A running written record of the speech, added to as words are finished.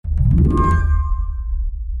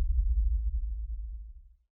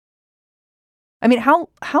I mean, how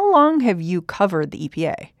long have you covered the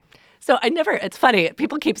EPA? So it's funny,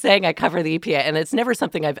 people keep saying I cover the EPA, and it's never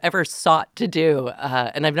something I've ever sought to do.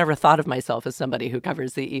 And I've never thought of myself as somebody who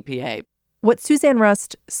covers the EPA. What Suzanne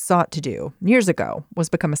Rust sought to do years ago was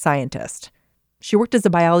become a scientist. She worked as a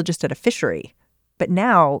biologist at a fishery, but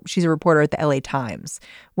now she's a reporter at the LA Times,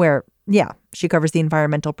 where, she covers the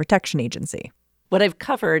Environmental Protection Agency. What I've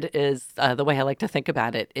covered is, the way I like to think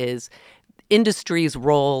about it, is industry's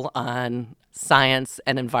role on science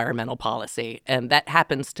and environmental policy. And that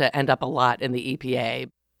happens to end up a lot in the EPA.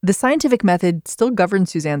 The scientific method still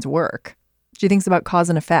governs Suzanne's work. She thinks about cause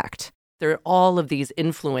and effect. There are all of these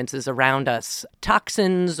influences around us,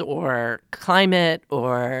 toxins or climate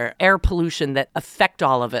or air pollution that affect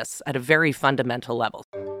all of us at a very fundamental level.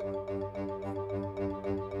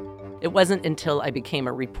 It wasn't until I became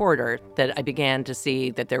a reporter that I began to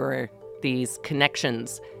see that there were these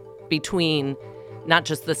connections between not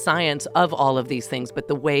just the science of all of these things, but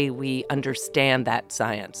the way we understand that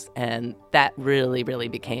science. And that really, really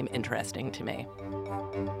became interesting to me.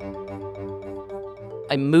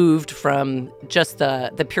 I moved from just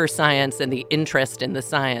the pure science and the interest in the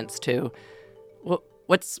science to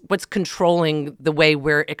what's controlling the way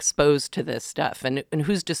we're exposed to this stuff and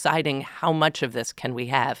who's deciding how much of this can we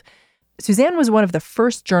have. Suzanne was one of the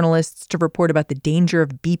first journalists to report about the danger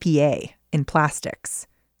of BPA in plastics.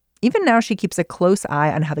 Even now, she keeps a close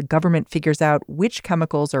eye on how the government figures out which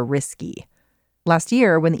chemicals are risky. Last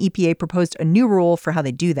year, when the EPA proposed a new rule for how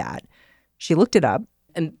they do that, she looked it up.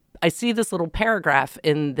 And I see this little paragraph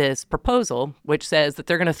in this proposal, which says that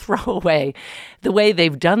they're going to throw away the way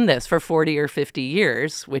they've done this for 40 or 50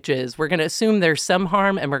 years, which is we're going to assume there's some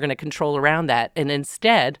harm and we're going to control around that. And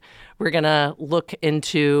instead, we're going to look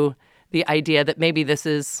into the idea that maybe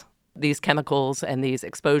these chemicals and these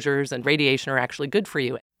exposures and radiation are actually good for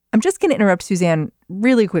you. I'm just going to interrupt Suzanne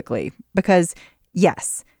really quickly because,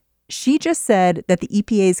 yes, she just said that the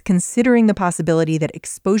EPA is considering the possibility that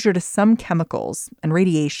exposure to some chemicals and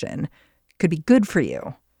radiation could be good for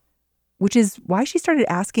you, which is why she started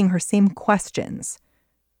asking her same questions.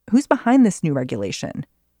 Who's behind this new regulation?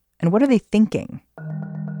 And what are they thinking?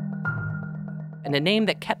 And a name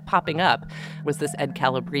that kept popping up was this Ed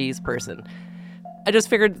Calabrese person. I just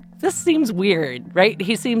figured this seems weird, right?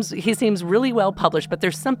 He seems really well published, but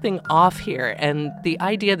there's something off here. And the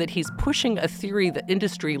idea that he's pushing a theory that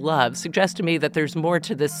industry loves suggests to me that there's more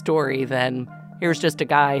to this story than here's just a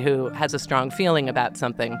guy who has a strong feeling about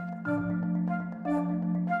something.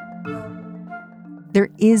 There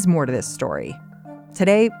is more to this story.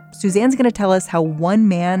 Today, Suzanne's going to tell us how one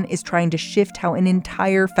man is trying to shift how an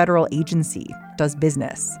entire federal agency does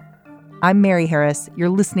business. I'm Mary Harris. You're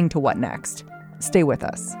listening to What Next? Stay with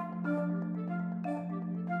us.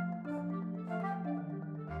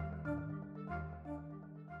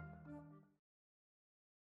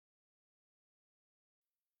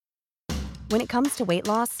 When it comes to weight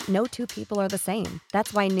loss, no two people are the same.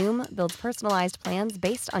 That's why Noom builds personalized plans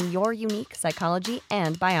based on your unique psychology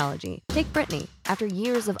and biology. Take Brittany. After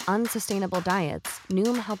years of unsustainable diets,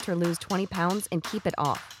 Noom helped her lose 20 pounds and keep it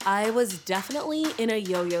off. I was definitely in a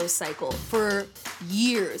yo-yo cycle for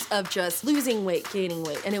years of just losing weight, gaining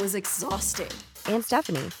weight, and it was exhausting. And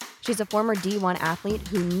Stephanie. She's a former D1 athlete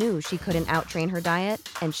who knew she couldn't out-train her diet,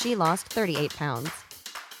 and she lost 38 pounds.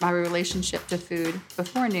 My relationship to food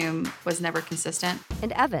before Noom was never consistent.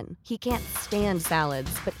 And Evan, he can't stand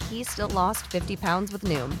salads, but he still lost 50 pounds with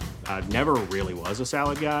Noom. I never really was a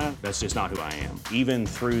salad guy. That's just not who I am. Even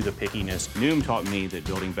through the pickiness, Noom taught me that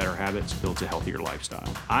building better habits builds a healthier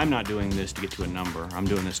lifestyle. I'm not doing this to get to a number. I'm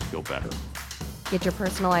doing this to feel better. Get your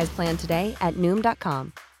personalized plan today at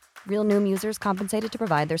Noom.com. Real Noom users compensated to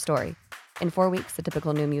provide their story. In 4 weeks, the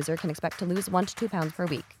typical Noom user can expect to lose 1 to 2 pounds per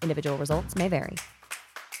week. Individual results may vary.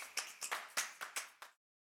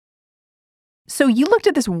 So you looked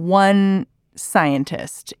at this one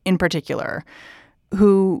scientist in particular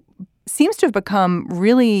who seems to have become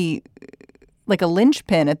really like a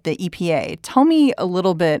linchpin at the EPA. Tell me a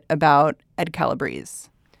little bit about Ed Calabrese.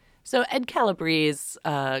 So Ed Calabrese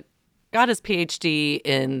got his PhD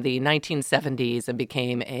in the 1970s and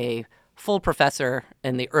became a full professor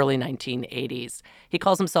in the early 1980s. He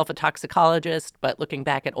calls himself a toxicologist, but looking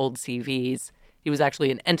back at old CVs, he was actually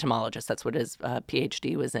an entomologist. That's what his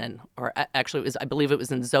PhD was in. Or actually, I believe it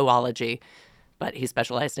was in zoology, but he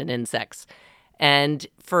specialized in insects. And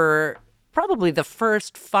for probably the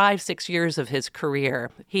first 5-6 years of his career,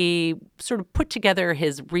 he sort of put together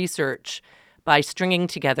his research by stringing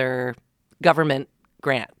together government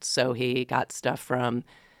grants. So he got stuff from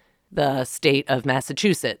the state of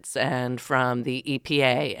Massachusetts and from the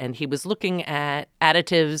EPA. And he was looking at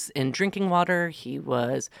additives in drinking water. He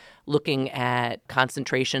was looking at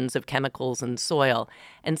concentrations of chemicals in soil.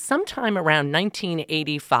 And sometime around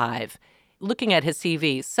 1985, looking at his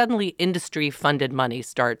CV, suddenly industry-funded money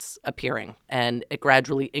starts appearing, and it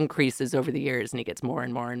gradually increases over the years, and he gets more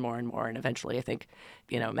and more and more and more, and eventually, I think,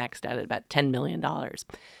 maxed out at about $10 million.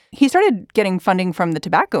 He started getting funding from the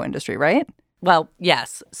tobacco industry, right? Well,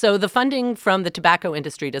 yes. So the funding from the tobacco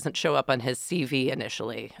industry doesn't show up on his CV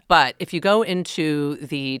initially. But if you go into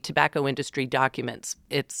the tobacco industry documents,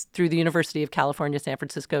 it's through the University of California, San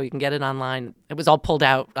Francisco. You can get it online. It was all pulled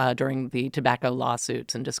out during the tobacco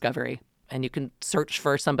lawsuits and discovery. And you can search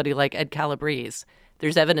for somebody like Ed Calabrese.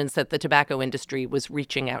 There's evidence that the tobacco industry was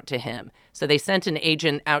reaching out to him. So they sent an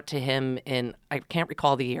agent out to him in, I can't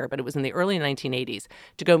recall the year, but it was in the early 1980s,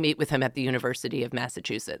 to go meet with him at the University of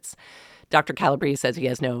Massachusetts. Dr. Calabrese says he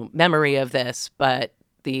has no memory of this, but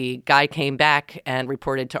the guy came back and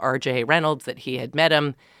reported to R.J. Reynolds that he had met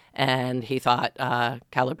him, and he thought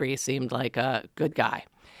Calabrese seemed like a good guy.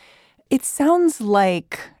 It sounds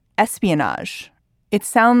like espionage. It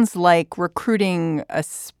sounds like recruiting a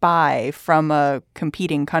spy from a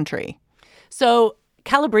competing country. So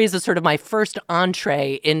Calabrese is sort of my first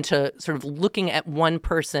entree into sort of looking at one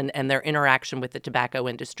person and their interaction with the tobacco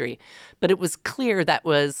industry. But it was clear that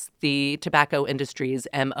was the tobacco industry's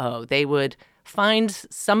MO. They would find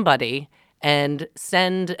somebody and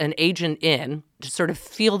send an agent in to sort of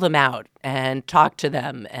feel them out and talk to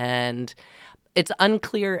them. And it's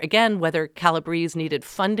unclear, again, whether Calabrese needed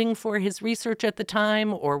funding for his research at the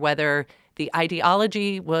time or whether the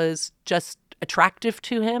ideology was just attractive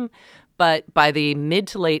to him. But by the mid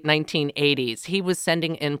to late 1980s, he was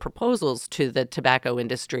sending in proposals to the tobacco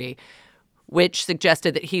industry, which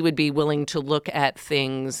suggested that he would be willing to look at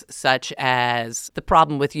things such as the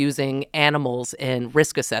problem with using animals in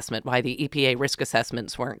risk assessment, why the EPA risk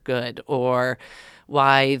assessments weren't good, or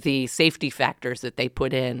why the safety factors that they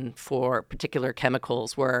put in for particular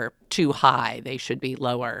chemicals were too high. They should be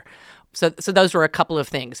lower. So those were a couple of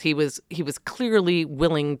things. He was clearly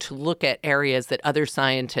willing to look at areas that other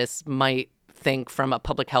scientists might think from a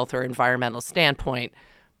public health or environmental standpoint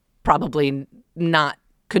probably not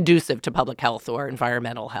conducive to public health or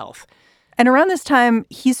environmental health. And around this time,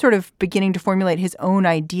 he's sort of beginning to formulate his own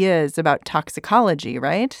ideas about toxicology,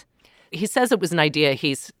 right? He says it was an idea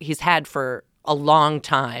he's had for a long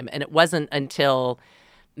time, and it wasn't until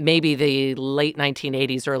maybe the late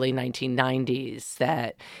 1980s, early 1990s,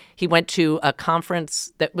 that he went to a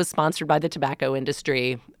conference that was sponsored by the tobacco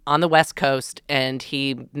industry on the West Coast, and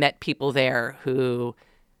he met people there who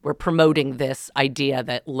were promoting this idea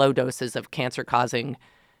that low doses of cancer-causing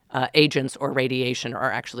agents or radiation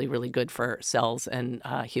are actually really good for cells and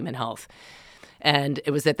human health. And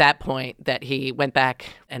it was at that point that he went back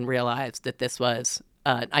and realized that this was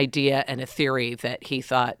an idea and a theory that he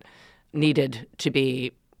thought needed to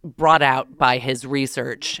be brought out by his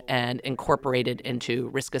research and incorporated into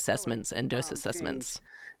risk assessments and dose assessments.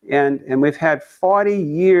 And we've had 40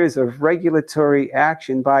 years of regulatory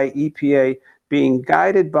action by EPA being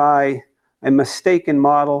guided by a mistaken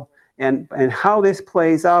model. And how this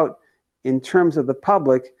plays out in terms of the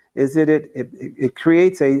public is that it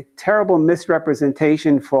creates a terrible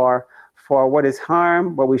misrepresentation for what is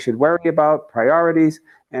harm, what we should worry about, priorities.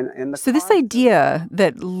 So this idea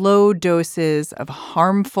that low doses of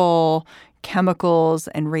harmful chemicals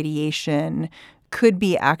and radiation could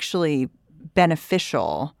be actually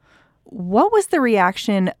beneficial. What was the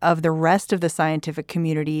reaction of the rest of the scientific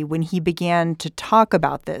community when he began to talk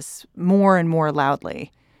about this more and more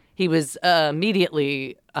loudly? He was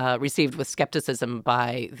immediately received with skepticism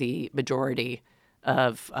by the majority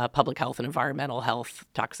of public health and environmental health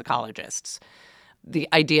toxicologists. The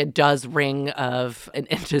idea does ring of an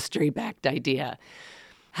industry-backed idea.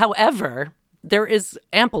 However, there is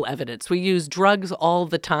ample evidence. We use drugs all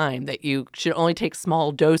the time that you should only take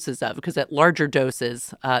small doses of because at larger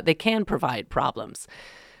doses, they can provide problems.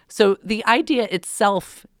 So the idea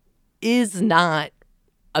itself is not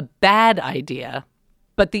a bad idea,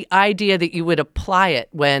 but the idea that you would apply it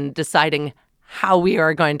when deciding how we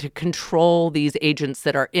are going to control these agents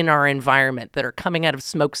that are in our environment, that are coming out of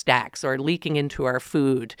smokestacks or leaking into our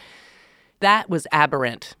food, that was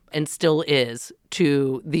aberrant and still is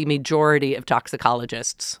to the majority of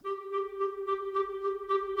toxicologists.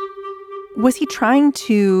 Was he trying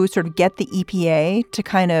to sort of get the EPA to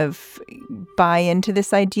kind of buy into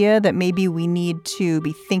this idea that maybe we need to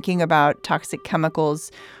be thinking about toxic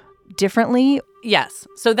chemicals differently? Yes.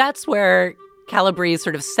 So that's where Calabrese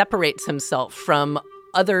sort of separates himself from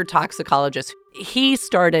other toxicologists He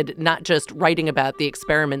started not just writing about the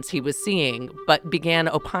experiments he was seeing, but began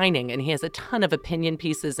opining, and he has a ton of opinion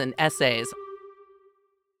pieces and essays.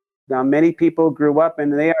 Now, many people grew up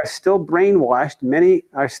and they are still brainwashed. Many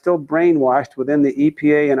are still brainwashed within the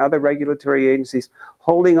EPA and other regulatory agencies,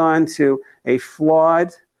 holding on to a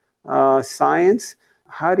flawed science.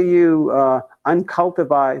 How do you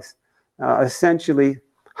uncultivate essentially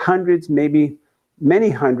hundreds, maybe many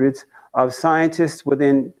hundreds of scientists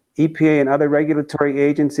within EPA and other regulatory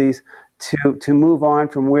agencies to move on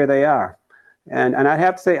from where they are? And I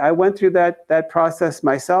have to say, I went through that process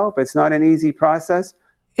myself. It's not an easy process.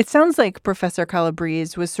 It sounds like Professor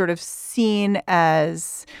Calabrese was sort of seen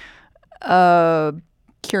as a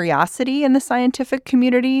curiosity in the scientific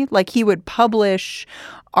community. Like he would publish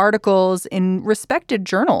articles in respected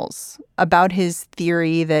journals about his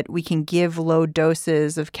theory that we can give low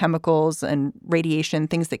doses of chemicals and radiation,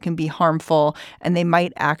 things that can be harmful, and they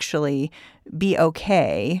might actually be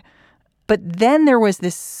okay. But then there was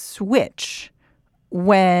this switch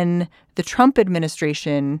when the Trump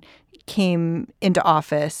administration came into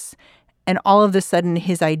office, and all of a sudden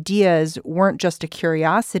his ideas weren't just a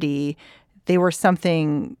curiosity. They were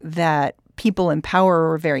something that people in power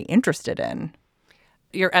were very interested in.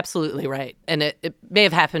 You're absolutely right. And it may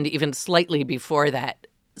have happened even slightly before that.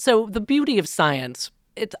 So the beauty of science,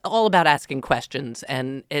 it's all about asking questions,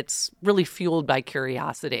 and it's really fueled by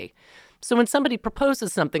curiosity. So when somebody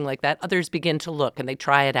proposes something like that, others begin to look and they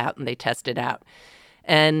try it out and they test it out.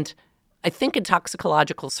 And I think in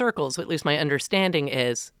toxicological circles, at least my understanding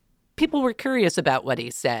is, people were curious about what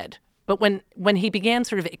he said. But when he began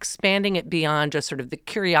sort of expanding it beyond just sort of the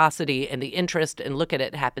curiosity and the interest and look at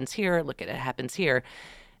it happens here, look at it happens here,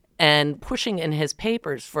 and pushing in his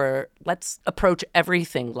papers for let's approach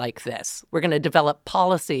everything like this. We're going to develop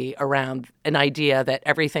policy around an idea that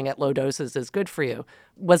everything at low doses is good for you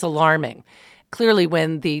was alarming. Clearly,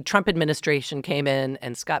 when the Trump administration came in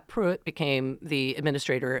and Scott Pruitt became the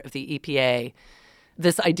administrator of the EPA,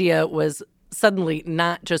 this idea was suddenly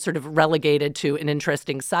not just sort of relegated to an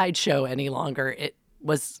interesting sideshow any longer. It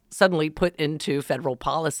was suddenly put into federal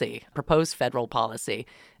policy, proposed federal policy,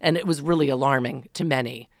 and it was really alarming to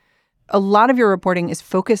many. A lot of your reporting is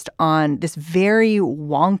focused on this very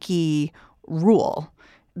wonky rule,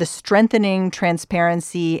 the strengthening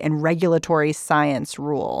transparency and regulatory science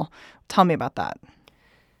rule. Tell me about that.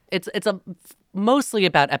 It's mostly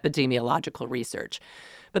about epidemiological research.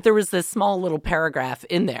 But there was this small little paragraph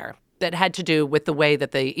in there that had to do with the way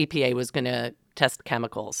that the EPA was going to test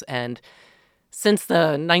chemicals. And since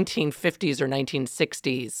the 1950s or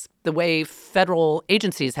 1960s, the way federal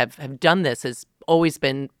agencies have done this has always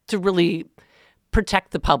been to really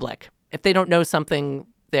protect the public. If they don't know something,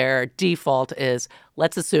 their default is,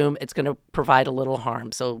 let's assume it's going to provide a little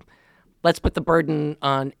harm. So let's put the burden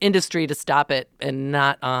on industry to stop it and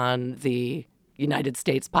not on the United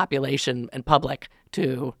States population and public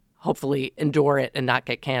to hopefully endure it and not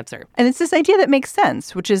get cancer. And it's this idea that makes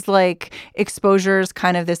sense, which is like exposure is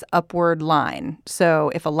kind of this upward line.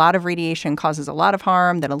 So if a lot of radiation causes a lot of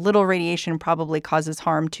harm, then a little radiation probably causes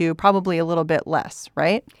harm too, probably a little bit less,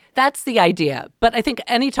 right? That's the idea. But I think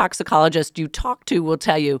any toxicologist you talk to will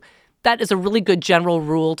tell you that is a really good general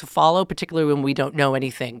rule to follow, particularly when we don't know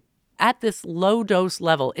anything. At this low dose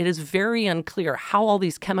level, it is very unclear how all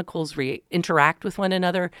these chemicals interact with one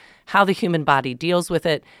another, how the human body deals with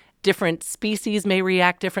it. Different species may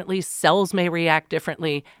react differently, cells may react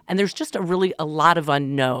differently, and there's just a lot of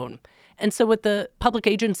unknown. And so what the public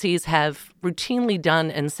agencies have routinely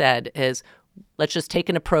done and said is, let's just take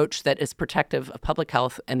an approach that is protective of public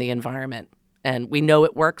health and the environment. And we know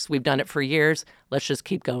it works. We've done it for years. Let's just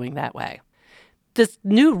keep going that way. This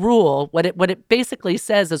new rule, what it basically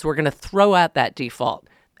says is we're going to throw out that default.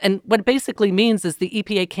 And what it basically means is the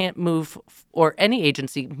EPA can't move, or any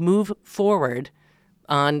agency, move forward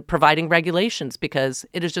on providing regulations because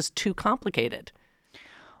it is just too complicated.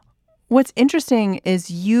 What's interesting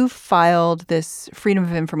is you filed this Freedom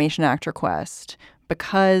of Information Act request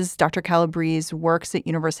because Dr. Calabrese works at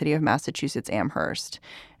University of Massachusetts Amherst,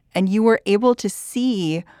 and you were able to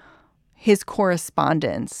see his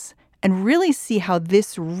correspondence and really see how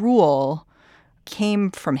this rule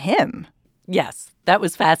came from him. Yes, that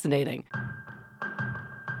was fascinating.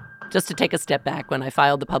 Just to take a step back, when I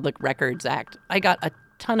filed the Public Records Act, I got a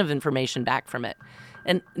ton of information back from it,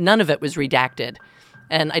 and none of it was redacted.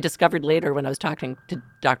 And I discovered later when I was talking to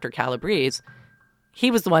Dr. Calabrese, he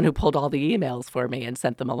was the one who pulled all the emails for me and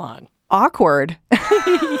sent them along. Awkward.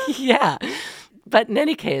 Yeah. But in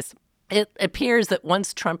any case, it appears that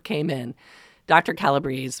once Trump came in, Dr.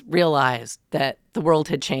 Calabrese realized that the world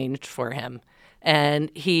had changed for him, And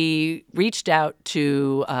he reached out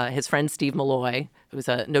to his friend Steve Malloy, who's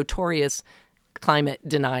a notorious climate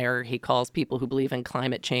denier. He calls people who believe in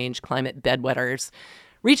climate change climate bedwetters.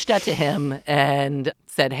 Reached out to him and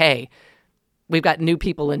said, hey, we've got new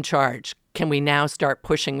people in charge. Can we now start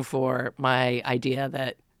pushing for my idea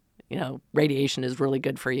that, radiation is really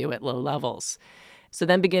good for you at low levels? So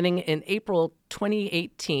then beginning in April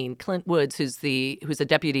 2018, Clint Woods, who's a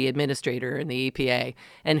deputy administrator in the EPA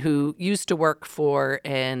and who used to work for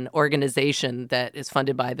an organization that is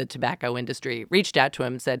funded by the tobacco industry, reached out to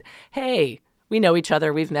him and said, hey, we know each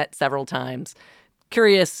other. We've met several times.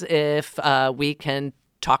 Curious if we can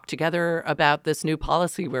talk together about this new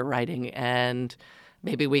policy we're writing, and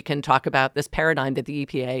maybe we can talk about this paradigm that the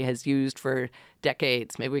EPA has used for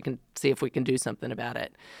decades. Maybe we can see if we can do something about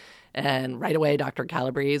it. And right away, Dr.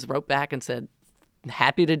 Calabrese wrote back and said,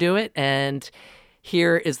 happy to do it. And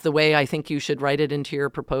here is the way I think you should write it into your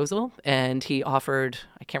proposal. And he offered,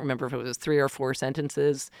 I can't remember if it was 3 or 4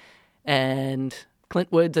 sentences. And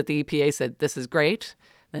Clint Woods at the EPA said, this is great.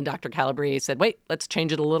 Then Dr. Calabrese said, wait, let's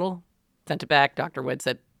change it a little. Sent it back. Dr. Woods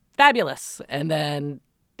said, fabulous. And then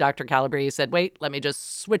Dr. Calabrese said, wait, let me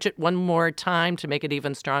just switch it one more time to make it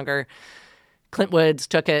even stronger. Clint Woods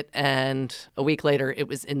took it, and a week later, it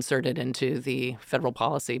was inserted into the federal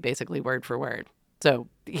policy, basically word for word. So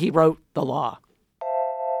he wrote the law.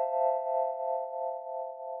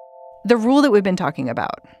 The rule that we've been talking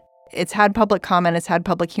about, it's had public comment, it's had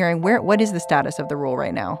public hearing. What is the status of the rule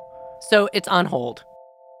right now? So it's on hold.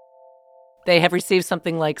 They have received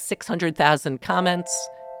something like 600,000 comments.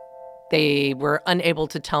 They were unable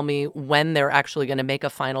to tell me when they're actually going to make a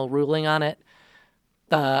final ruling on it.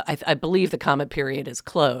 I believe the comment period is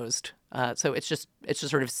closed, so it's just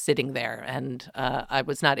sort of sitting there. And I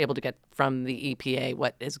was not able to get from the EPA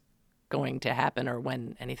what is going to happen or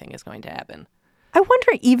when anything is going to happen. I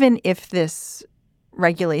wonder, even if this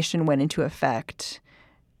regulation went into effect,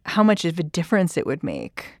 how much of a difference it would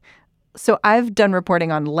make. So I've done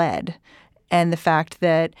reporting on lead and the fact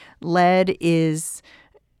that lead is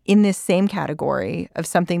in this same category of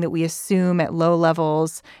something that we assume at low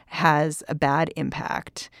levels has a bad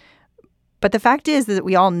impact. But the fact is that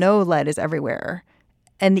we all know lead is everywhere.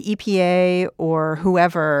 And the EPA or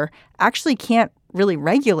whoever actually can't really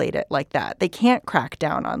regulate it like that. They can't crack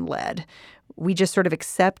down on lead. We just sort of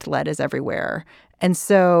accept lead as everywhere. And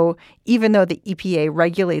so even though the EPA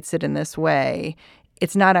regulates it in this way,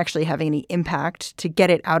 it's not actually having any impact to get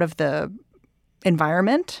it out of the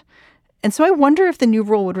environment. And so I wonder if the new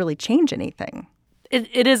rule would really change anything.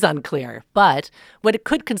 It is unclear, but what it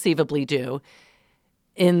could conceivably do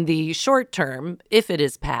in the short term, if it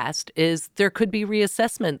is passed, is there could be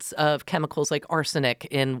reassessments of chemicals like arsenic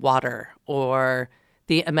in water or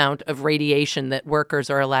the amount of radiation that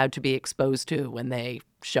workers are allowed to be exposed to when they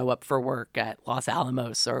show up for work at Los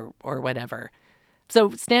Alamos or whatever.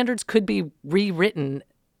 So standards could be rewritten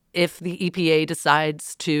if the EPA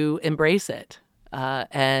decides to embrace it.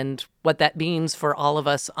 And what that means for all of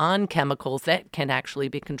us on chemicals that can actually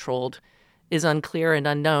be controlled is unclear and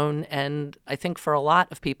unknown, and I think for a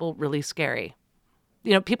lot of people, really scary.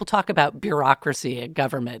 People talk about bureaucracy in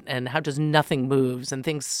government and how just nothing moves and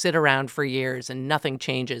things sit around for years and nothing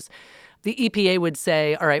changes. The EPA would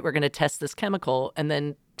say, all right, we're going to test this chemical, and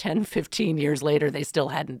then 10, 15 years later, they still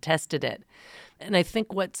hadn't tested it. And I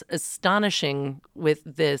think what's astonishing with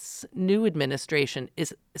this new administration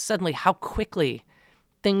is suddenly how quickly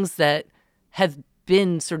things that have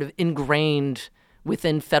been sort of ingrained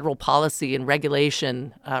within federal policy and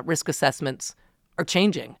regulation, risk assessments, are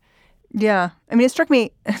changing. Yeah. I mean, it struck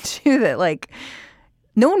me, too, that,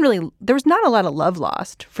 there was not a lot of love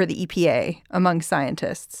lost for the EPA among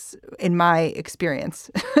scientists, in my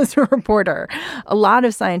experience as a reporter. A lot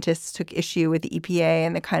of scientists took issue with the EPA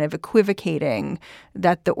and the kind of equivocating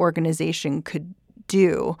that the organization could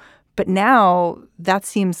do. But now that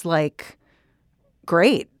seems like,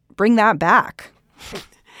 great, bring that back.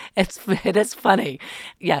 It is funny.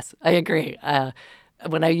 Yes, I agree.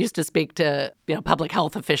 When I used to speak to public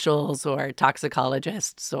health officials or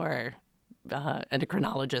toxicologists or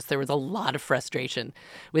endocrinologists, there was a lot of frustration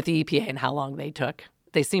with the EPA and how long they took.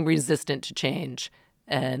 They seem resistant to change.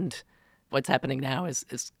 And what's happening now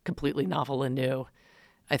is completely novel and new.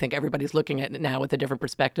 I think everybody's looking at it now with a different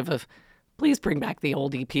perspective of, please bring back the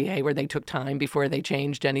old EPA where they took time before they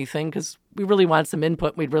changed anything, because we really want some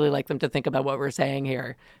input. We'd really like them to think about what we're saying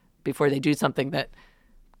here before they do something that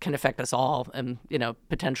can affect us all and,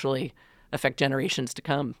 potentially affect generations to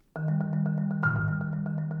come.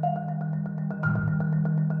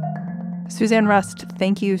 Suzanne Rust,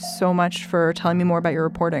 thank you so much for telling me more about your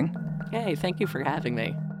reporting. Hey, thank you for having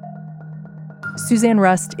me. Suzanne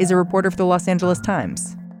Rust is a reporter for the Los Angeles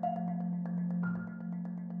Times.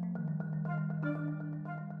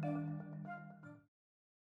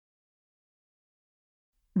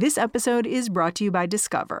 This episode is brought to you by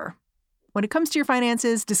Discover. When it comes to your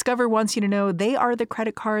finances, Discover wants you to know they are the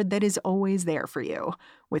credit card that is always there for you.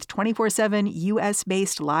 With 24/7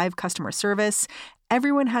 U.S.-based live customer service,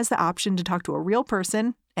 everyone has the option to talk to a real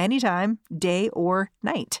person anytime, day or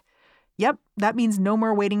night. Yep, that means no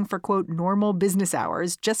more waiting for, quote, normal business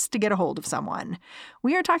hours just to get a hold of someone.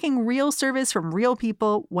 We are talking real service from real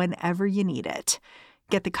people whenever you need it.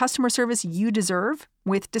 Get the customer service you deserve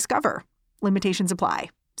with Discover. Limitations apply.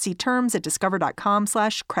 See terms at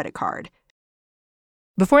discover.com/creditcard.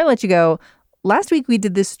 Before I let you go, last week we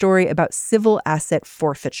did this story about civil asset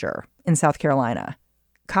forfeiture in South Carolina.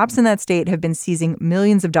 Cops in that state have been seizing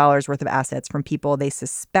millions of dollars worth of assets from people they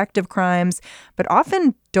suspect of crimes, but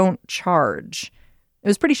often don't charge. It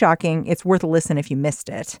was pretty shocking. It's worth a listen if you missed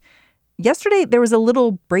it. Yesterday, there was a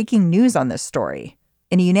little breaking news on this story.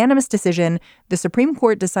 In a unanimous decision, the Supreme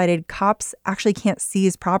Court decided cops actually can't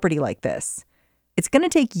seize property like this. It's going to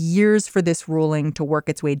take years for this ruling to work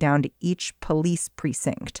its way down to each police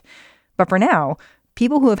precinct. But for now,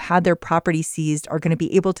 people who have had their property seized are going to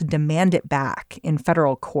be able to demand it back in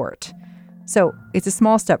federal court. So it's a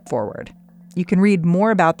small step forward. You can read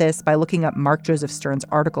more about this by looking up Mark Joseph Stern's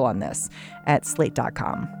article on this at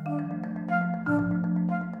slate.com.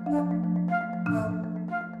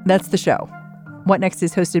 That's the show. What Next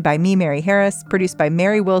is hosted by me, Mary Harris, produced by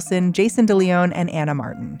Mary Wilson, Jason DeLeon, and Anna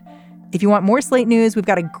Martin. If you want more Slate news, we've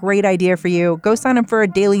got a great idea for you. Go sign up for a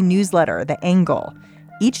daily newsletter, The Angle.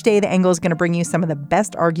 Each day, The Angle is going to bring you some of the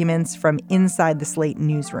best arguments from inside the Slate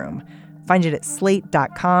newsroom. Find it at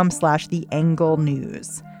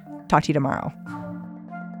slate.com/theanglenews. Talk to you tomorrow.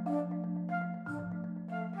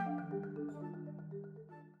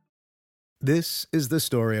 This is the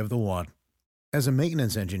story of the one. As a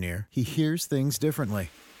maintenance engineer, he hears things differently.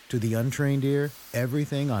 To the untrained ear,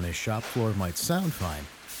 everything on his shop floor might sound fine,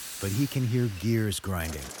 but he can hear gears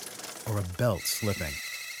grinding or a belt slipping.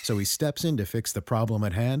 So he steps in to fix the problem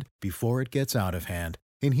at hand before it gets out of hand.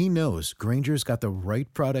 And he knows Grainger's got the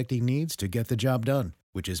right product he needs to get the job done,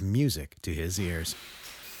 which is music to his ears.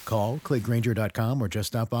 Call, click Grainger.com, or just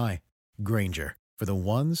stop by. Grainger, for the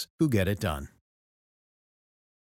ones who get it done.